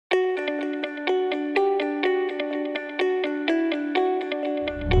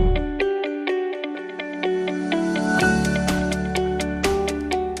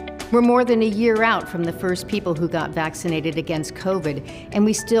We're more than a year out from the first people who got vaccinated against COVID, and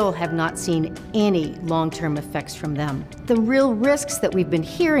we still have not seen any long-term effects from them. The real risks that we've been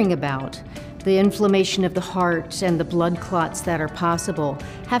hearing about, the inflammation of the heart and the blood clots that are possible,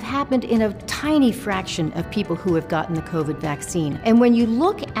 have happened in a tiny fraction of people who have gotten the COVID vaccine. And when you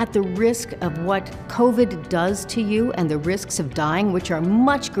look at the risk of what COVID does to you and the risks of dying, which are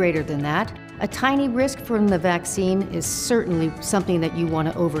much greater than that, a tiny risk from the vaccine is certainly something that you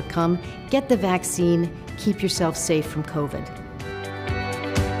want to overcome. Get the vaccine, keep yourself safe from COVID.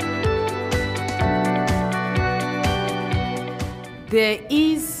 There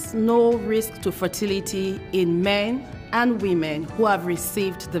is no risk to fertility in men and women who have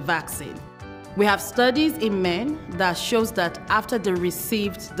received the vaccine. We have studies in men that shows that after they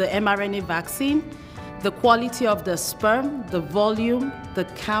received the mRNA vaccine, the quality of the sperm, the volume, the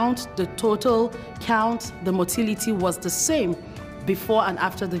count, the total count, the motility was the same before and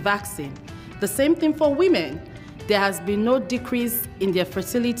after the vaccine. The same thing for women. There has been no decrease in their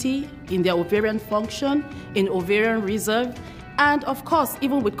fertility, in their ovarian function, in ovarian reserve, and of course,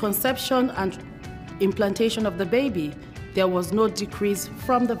 even with conception and implantation of the baby, there was no decrease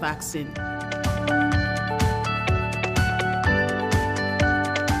from the vaccine.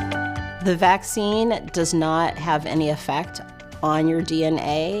 The vaccine does not have any effect on your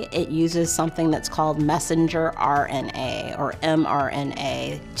DNA. It uses something that's called messenger RNA or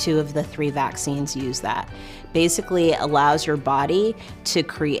mRNA. 2 of the 3 vaccines use that. Basically, it allows your body to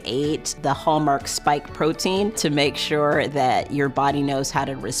create the hallmark spike protein to make sure that your body knows how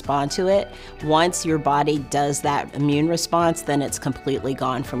to respond to it. Once your body does that immune response, then it's completely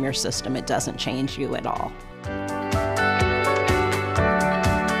gone from your system. It doesn't change you at all.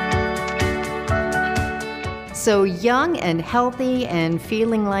 So young and healthy and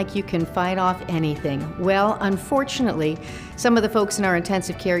feeling like you can fight off anything. Well, unfortunately, some of the folks in our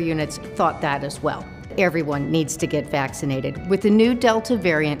intensive care units thought that as well. Everyone needs to get vaccinated. With the new Delta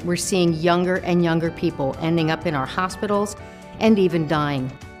variant, we're seeing younger and younger people ending up in our hospitals and even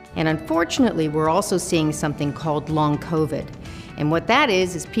dying. And unfortunately, we're also seeing something called long COVID. And what that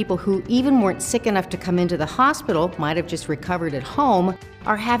is people who even weren't sick enough to come into the hospital, might have just recovered at home,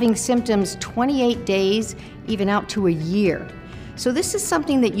 are having symptoms 28 days, even out to a year. So this is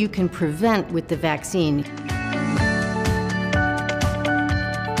something that you can prevent with the vaccine.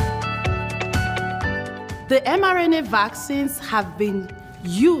 The mRNA vaccines have been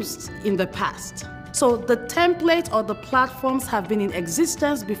used in the past. So the template or the platforms have been in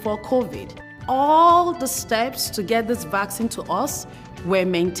existence before COVID. All the steps to get this vaccine to us were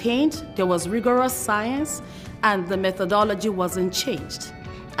maintained, there was rigorous science, and the methodology wasn't changed.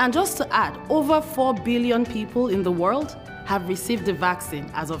 And just to add, over 4 billion people in the world have received the vaccine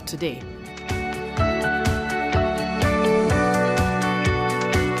as of today.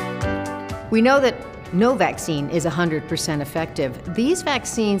 We know that no vaccine is 100% effective. These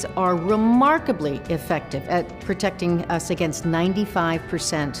vaccines are remarkably effective at protecting us against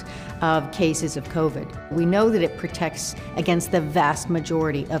 95% of cases of COVID. We know that it protects against the vast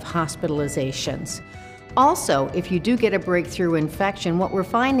majority of hospitalizations. Also, if you do get a breakthrough infection, what we're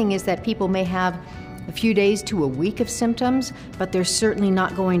finding is that people may have a few days to a week of symptoms, but they're certainly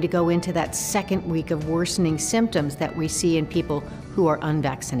not going to go into that second week of worsening symptoms that we see in people who are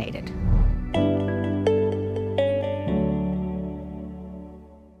unvaccinated.